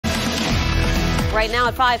Right now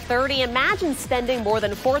at 5:30, imagine spending more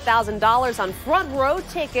than $4,000 on front row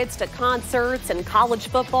tickets to concerts and college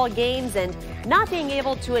football games and not being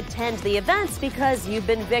able to attend the events because you've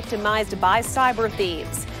been victimized by cyber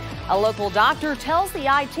thieves. A local doctor tells the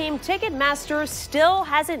I-Team Ticketmaster still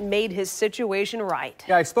hasn't made his situation right.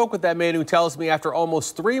 Yeah, I spoke with that man who tells me after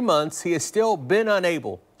almost 3 months, he has still been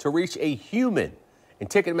unable to reach a human in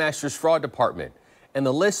Ticketmaster's fraud department. And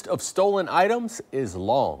the list of stolen items is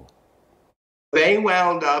long. They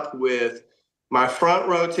wound up with my front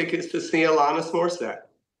row tickets to see Alanis Morissette,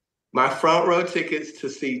 my front row tickets to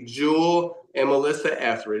see Jewel and Melissa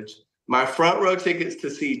Etheridge, my front row tickets to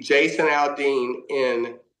see Jason Aldean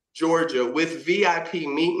in Georgia with VIP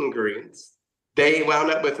meet and greets. They wound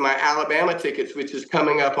up with my Alabama tickets, which is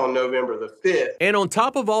coming up on November the 5th. And on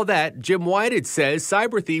top of all that, Jim Whited says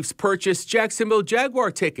cyber thieves purchased Jacksonville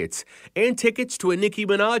Jaguar tickets and tickets to a Nicki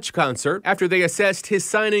Minaj concert after they assessed his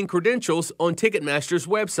sign-in credentials on Ticketmaster's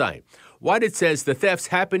website. Whited says the thefts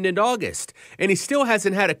happened in August, and he still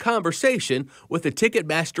hasn't had a conversation with a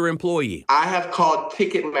Ticketmaster employee. I have called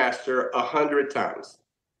Ticketmaster 100 times.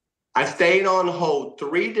 I stayed on hold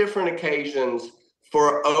 3 different occasions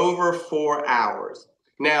for over 4 hours.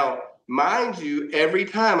 Now, mind you, every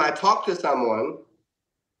time I talked to someone,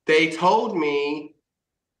 they told me,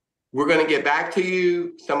 we're going to get back to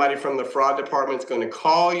you. Somebody from the fraud department is going to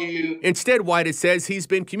call you. Instead, Whited says he's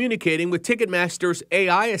been communicating with Ticketmaster's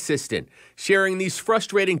AI assistant, sharing these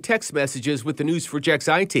frustrating text messages with the News4Jax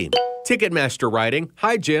I-Team. Ticketmaster writing,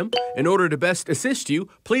 "Hi, Jim. In order to best assist you,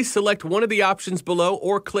 please select one of the options below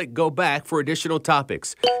or click Go Back for additional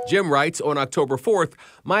topics." Jim writes on October 4th,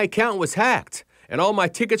 "My account was hacked and all my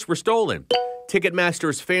tickets were stolen."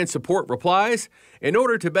 Ticketmaster's fan support replies, "In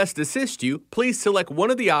order to best assist you, please select one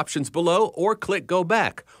of the options below or click Go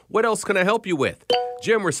Back. What else can I help you with?"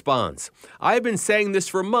 Jim responds, "I've been saying this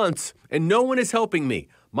for months and no one is helping me.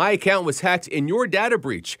 My account was hacked in your data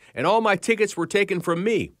breach and all my tickets were taken from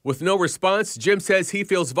me." With no response, Jim says he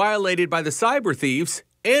feels violated by the cyber thieves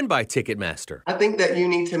and by Ticketmaster. I think that you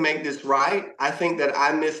need to make this right. I think that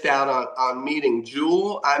I missed out on meeting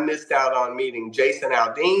Jewel. I missed out on meeting Jason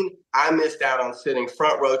Aldean. I missed out on sitting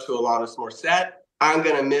front row to Alanis Morissette. I'm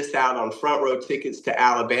going to miss out on front row tickets to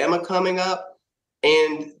Alabama coming up.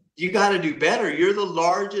 And you got to do better. You're the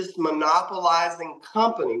largest monopolizing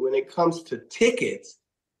company when it comes to tickets,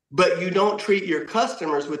 but you don't treat your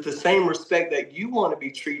customers with the same respect that you want to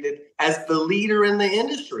be treated as the leader in the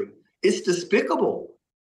industry. It's despicable.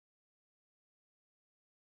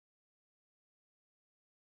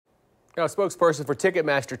 Now, a spokesperson for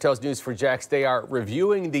Ticketmaster tells News4Jax they are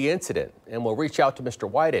reviewing the incident and will reach out to Mr.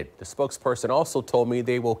 Whited. The spokesperson also told me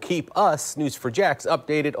they will keep us, News4Jax,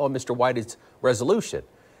 updated on Mr. Whited's resolution.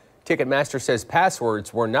 Ticketmaster says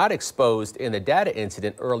passwords were not exposed in the data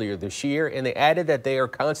incident earlier this year, and they added that they are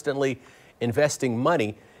constantly investing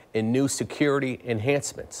money in new security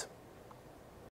enhancements.